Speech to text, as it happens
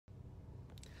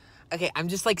okay, I'm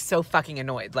just, like, so fucking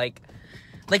annoyed. Like,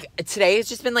 today has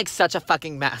just been, like, such a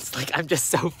fucking mess. Like, I'm just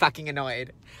so fucking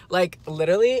annoyed. Like,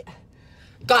 literally,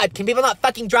 God, can people not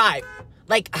fucking drive?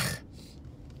 Like,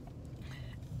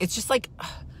 it's just, like,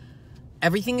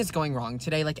 everything is going wrong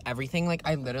today. Like, everything, like,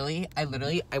 I went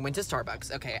to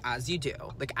Starbucks, okay, as you do.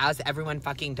 Like, as everyone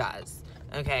fucking does,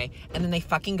 okay? And then they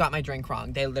fucking got my drink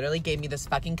wrong. They literally gave me this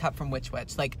fucking cup from Witch.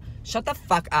 Like, shut the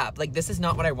fuck up. Like, this is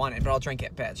not what I wanted, but I'll drink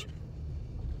it, bitch.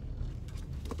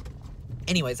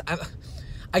 Anyways,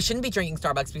 I shouldn't be drinking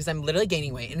Starbucks because I'm literally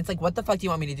gaining weight. And it's like, what the fuck do you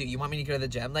want me to do? You want me to go to the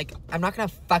gym? Like, I'm not gonna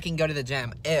fucking go to the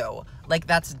gym. Ew. Like,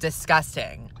 that's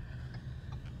disgusting.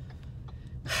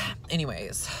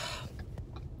 Anyways,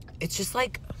 it's just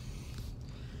like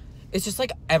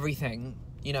everything,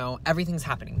 you know, everything's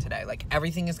happening today. Like,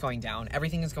 everything is going down.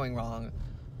 Everything is going wrong.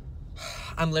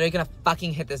 I'm literally gonna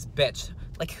fucking hit this bitch.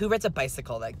 Like, who rides a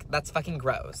bicycle? Like, that's fucking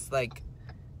gross. Like,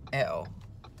 ew.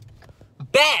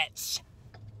 Bitch!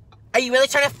 Are you really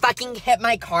trying to fucking hit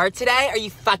my car today? Are you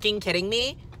fucking kidding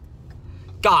me?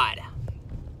 God.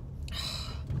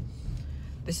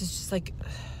 This is just like,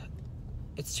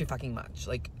 it's too fucking much.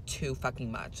 Like, too fucking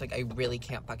much. Like, I really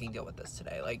can't fucking deal with this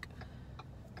today. Like,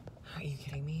 are you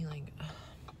kidding me? Like,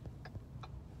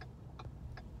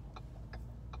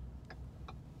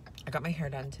 I got my hair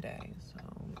done today, so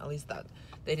at least that,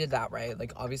 they did that right.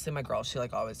 Like, obviously my girl, she,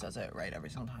 like, always does it right every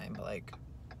single time, but, like,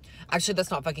 actually,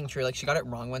 that's not fucking true. Like, she got it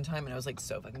wrong one time, and I was, like,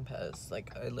 so fucking pissed.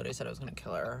 Like, I literally said I was gonna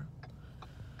kill her.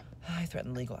 I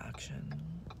threatened legal action.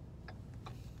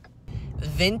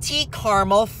 Venti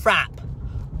caramel frap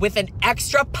with an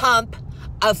extra pump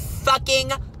of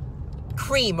fucking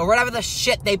cream or whatever the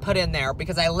shit they put in there,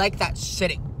 because I like that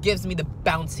shit. It gives me the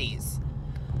bouncies.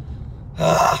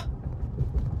 Ugh.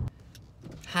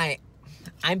 Hi.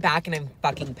 I'm back and I'm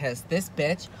fucking pissed. This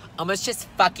bitch almost just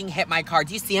fucking hit my car.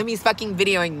 Do you see him? He's fucking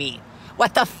videoing me.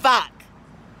 What the fuck?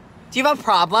 Do you have a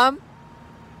problem?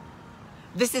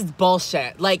 This is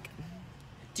bullshit. Like,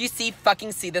 do you see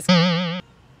this?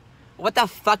 What the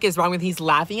fuck is wrong with him? He's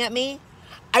laughing at me?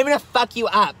 I'm gonna fuck you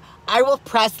up. I will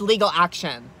press legal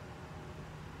action.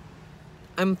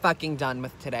 I'm fucking done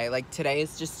with today. Like, today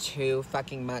is just too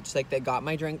fucking much. Like, they got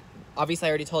my drink. Obviously, I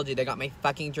already told you, they got my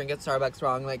fucking drink at Starbucks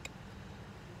wrong. Like,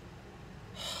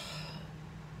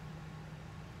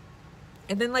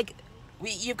 and then, like,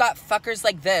 you've got fuckers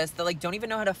like this that, like, don't even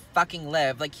know how to fucking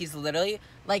live. Like, he's literally,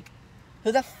 like,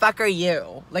 who the fuck are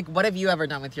you? Like, what have you ever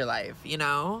done with your life, you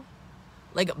know?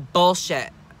 Like,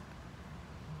 bullshit.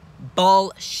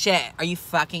 Bullshit. Are you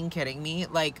fucking kidding me?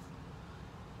 Like,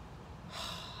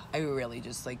 I really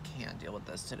just, like, can't deal with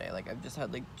this today. Like, I've just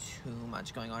had, like, too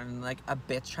much going on. And, like, a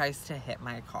bitch tries to hit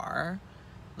my car.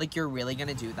 Like, you're really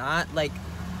gonna do that? Like,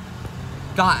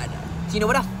 God. Do you know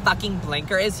what a fucking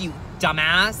blinker is, you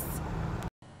dumbass?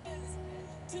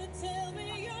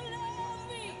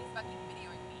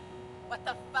 What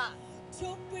the fuck?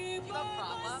 Do you have a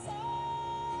problem?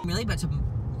 I'm really about to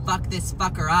fuck this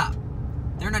fucker up.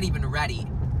 They're not even ready.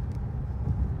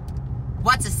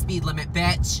 What's a speed limit,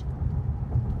 bitch?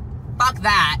 Fuck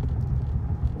that.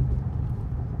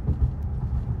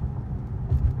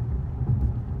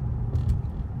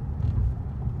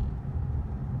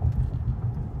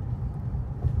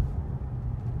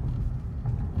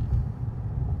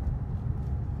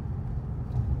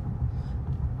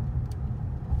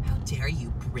 Dare you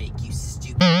break, you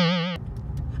stupid.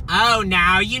 Oh,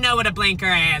 now you know what a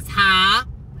blinker is, huh?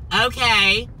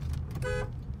 Okay.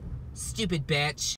 Stupid bitch.